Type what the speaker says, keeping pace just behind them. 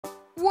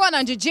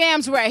100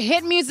 Jams where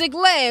hit music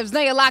lives.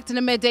 Now you're locked in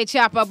the midday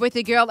chop up with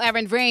your girl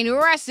Erin Rain.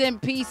 Rest in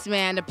peace,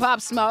 man. The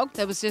Pop Smoke.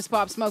 That was just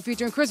Pop Smoke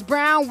featuring Chris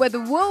Brown with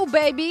Woo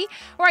Baby.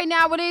 Right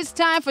now it is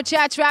time for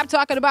Chat Trap,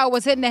 talking about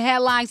what's hitting the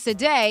headlines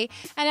today.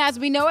 And as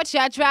we know it,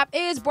 Chat Trap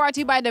is brought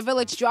to you by the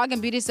Village Drug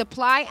and Beauty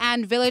Supply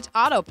and Village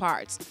Auto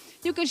Parts.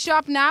 You can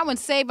shop now and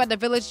save at the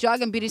Village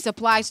Drug and Beauty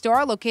Supply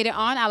store located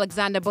on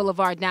Alexander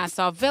Boulevard,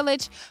 Nassau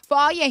Village for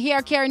all your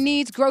hair care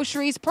needs,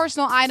 groceries,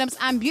 personal items,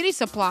 and beauty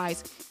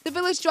supplies. The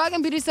Village Drug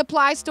and Beauty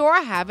Supply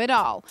store have it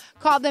all.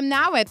 Call them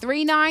now at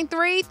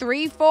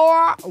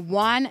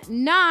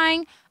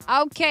 393-3419.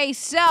 Okay,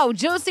 so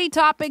juicy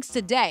topics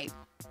today.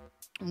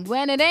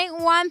 When it ain't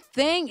one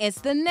thing,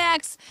 it's the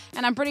next.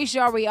 And I'm pretty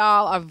sure we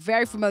all are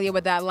very familiar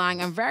with that line.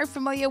 I'm very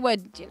familiar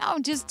with,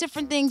 just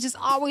different things just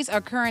always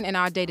occurring in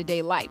our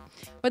day-to-day life.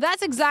 But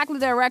that's exactly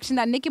the direction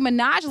that Nicki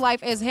Minaj's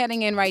life is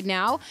heading in right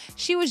now.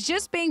 She was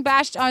just being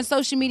bashed on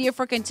social media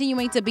for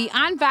continuing to be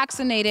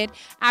unvaccinated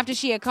after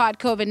she had caught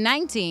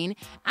COVID-19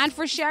 and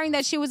for sharing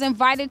that she was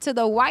invited to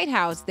the White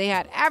House. They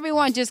had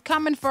everyone just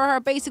coming for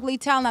her, basically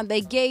telling them they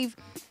gave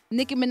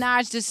Nicki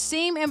Minaj the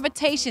same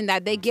invitation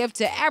that they give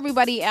to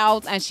everybody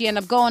else, and she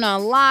ended up going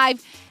on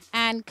live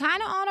and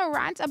kind of on a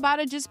rant about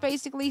it, just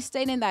basically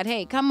stating that,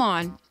 hey, come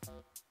on,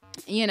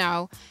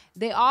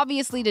 they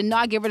obviously did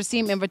not give her the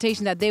same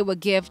invitation that they would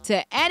give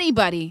to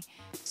anybody.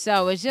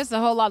 So it's just a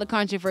whole lot of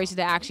controversy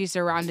that actually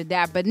surrounded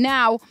that. But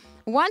now,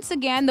 once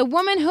again, the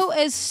woman who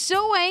is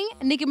suing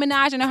Nicki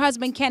Minaj and her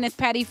husband Kenneth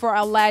Petty for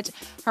alleged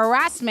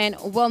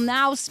harassment will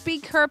now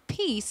speak her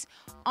piece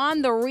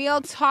on the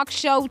Real Talk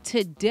Show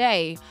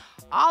today.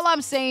 All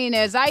I'm saying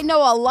is I know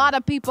a lot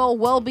of people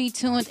will be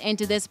tuned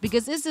into this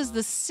because this is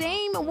the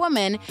same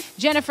woman,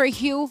 Jennifer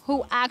Hugh,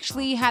 who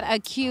actually had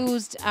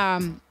accused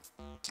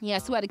Nicki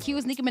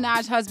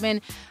Minaj's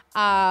husband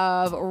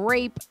of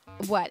rape,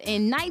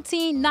 in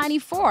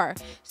 1994.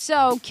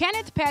 So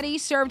Kenneth Petty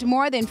served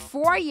more than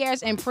 4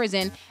 years in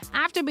prison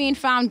after being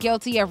found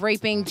guilty of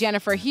raping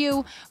Jennifer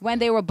Hugh when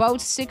they were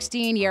both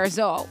 16 years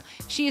old.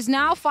 She has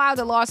now filed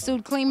a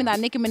lawsuit claiming that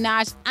Nicki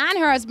Minaj and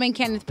her husband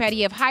Kenneth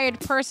Petty have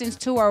hired persons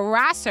to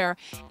harass her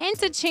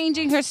into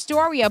changing her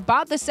story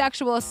about the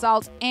sexual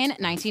assault in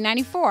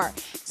 1994.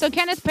 So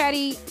Kenneth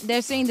Petty,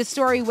 they're saying the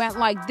story went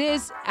like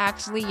this,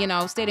 actually,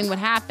 stating what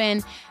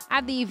happened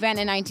at the event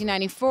in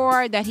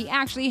 1994, that he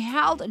actually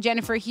held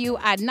Jennifer Hugh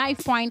at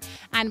knife point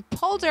and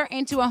pulled her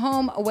into a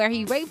home where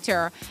he raped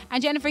her.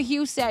 And Jennifer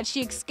Hugh said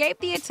she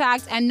escaped the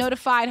attacks and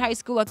notified high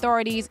school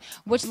authorities,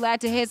 which led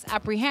to his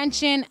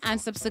apprehension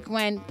and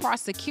subsequent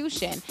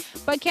prosecution.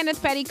 But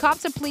Kenneth Petty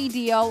copped a plea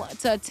deal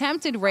to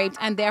attempted rape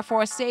and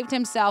therefore saved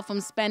himself from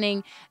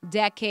spending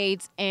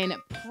decades in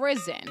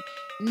prison.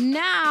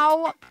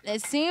 Now,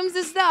 it seems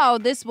as though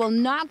this will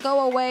not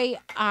go away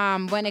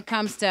when it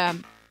comes to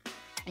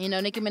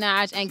Nicki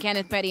Minaj and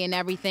Kenneth Petty and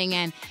everything.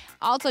 And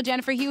also,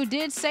 Jennifer Hugh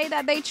did say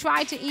that they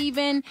tried to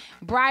even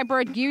bribe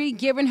her,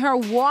 giving her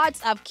wads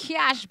of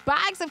cash,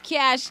 bags of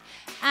cash,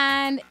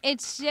 and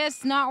it's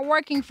just not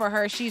working for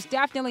her. She's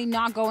definitely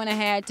not going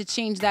ahead to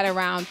change that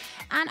around.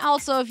 And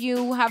also, if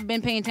you have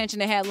been paying attention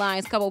to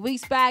headlines a couple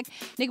weeks back,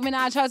 Nicki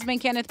Minaj's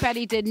husband, Kenneth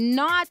Petty, did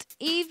not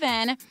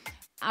even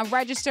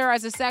register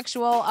as a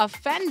sexual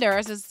offender,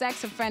 as a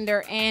sex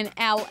offender in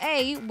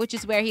L.A., which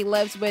is where he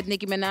lives with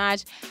Nicki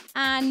Minaj.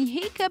 And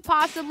he could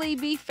possibly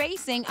be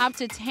facing up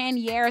to 10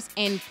 years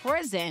in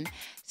prison.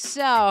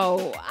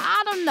 So,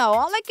 I don't know.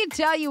 All I can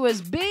tell you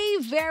is be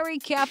very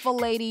careful,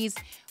 ladies,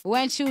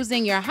 when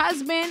choosing your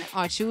husband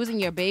or choosing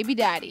your baby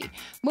daddy.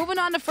 Moving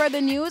on to further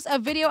news, a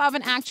video of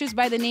an actress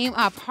by the name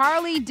of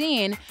Harley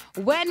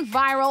went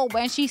viral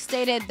when she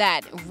stated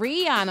that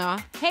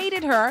Rihanna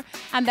hated her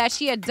and that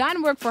she had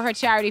done work for her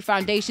charity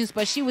foundations,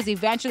 but she was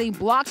eventually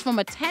blocked from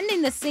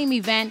attending the same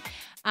event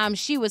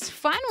she was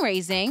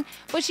fundraising.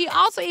 But she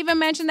also even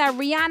mentioned that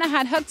Rihanna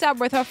had hooked up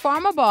with her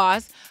former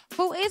boss,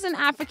 who is an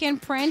African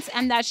prince,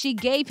 and that she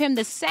gave him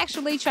the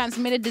sexually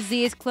transmitted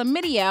disease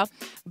chlamydia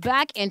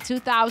back in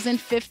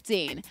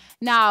 2015.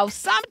 Now,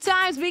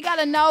 sometimes we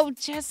gotta know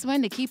just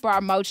when to keep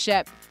our mouth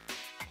shut,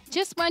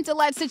 just when to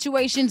let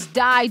situations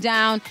die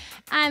down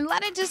and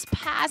let it just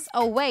pass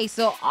away.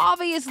 So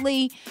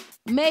obviously,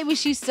 maybe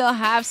she still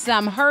have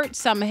some hurt,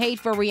 some hate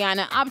for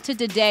Rihanna up to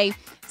today,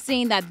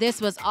 seeing that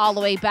this was all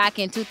the way back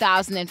in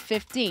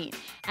 2015.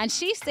 And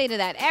she stated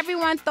that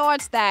everyone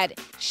thought that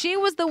she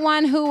was the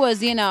one who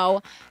was,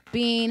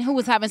 who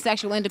was having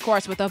sexual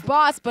intercourse with her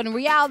boss, but in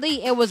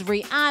reality, it was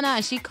Rihanna,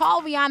 and she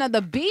called Rihanna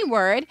the B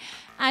word.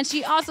 And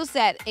she also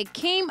said it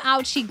came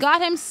out, she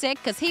got him sick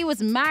because he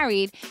was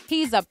married.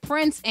 He's a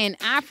prince in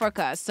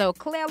Africa. So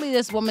clearly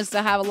this woman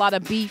still have a lot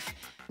of beef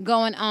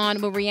going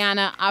on with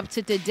Rihanna up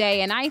to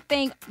today. And I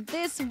think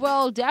this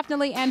will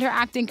definitely end her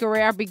acting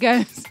career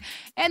because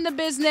in the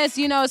business,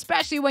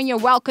 especially when you're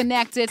well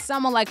connected,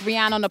 someone like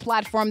Rihanna on the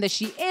platform that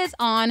she is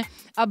on,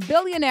 a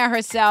billionaire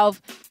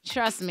herself,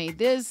 trust me,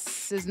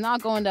 this is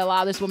not going to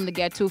allow this woman to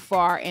get too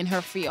far in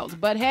her field.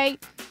 But hey,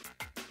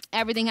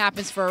 Everything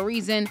happens for a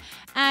reason.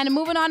 And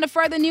moving on to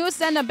further news,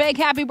 send a big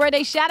happy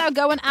birthday shout out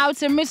going out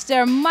to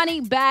Mr.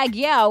 Moneybag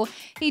Yo.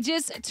 He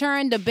just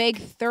turned a big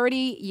 30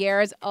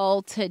 years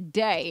old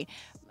today.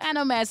 Man,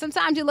 oh man,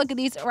 sometimes you look at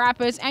these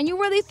rappers and you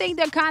really think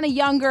they're kind of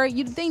younger.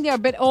 You think they're a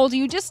bit older.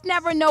 You just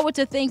never know what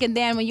to think. And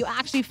then when you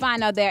actually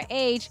find out their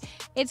age,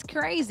 it's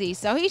crazy.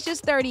 So he's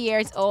just 30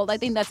 years old. I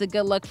think that's a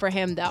good look for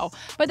him, though.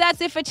 But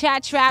that's it for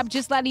Chat Trap.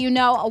 Just letting you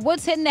know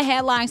what's hitting the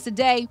headlines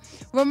today.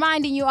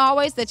 Reminding you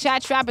always that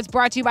Chat Trap is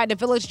brought to you by the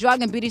Village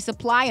Drug and Beauty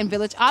Supply and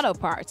Village Auto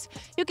Parts.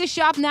 You can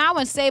shop now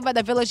and save at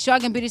the Village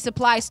Drug and Beauty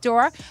Supply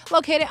store,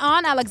 located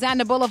on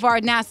Alexander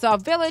Boulevard, Nassau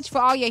Village, for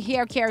all your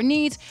hair care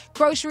needs,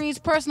 groceries,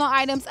 personal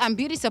items, and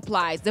beauty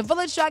supplies. The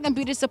Village Drug and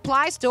Beauty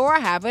Supply store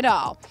have it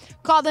all.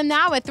 Call them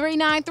now at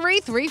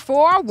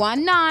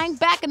 393-3419.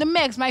 Back in the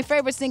mix, my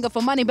favorite single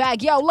for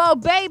Moneybag Yo, Lil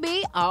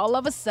Baby, All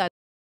of a Sudden.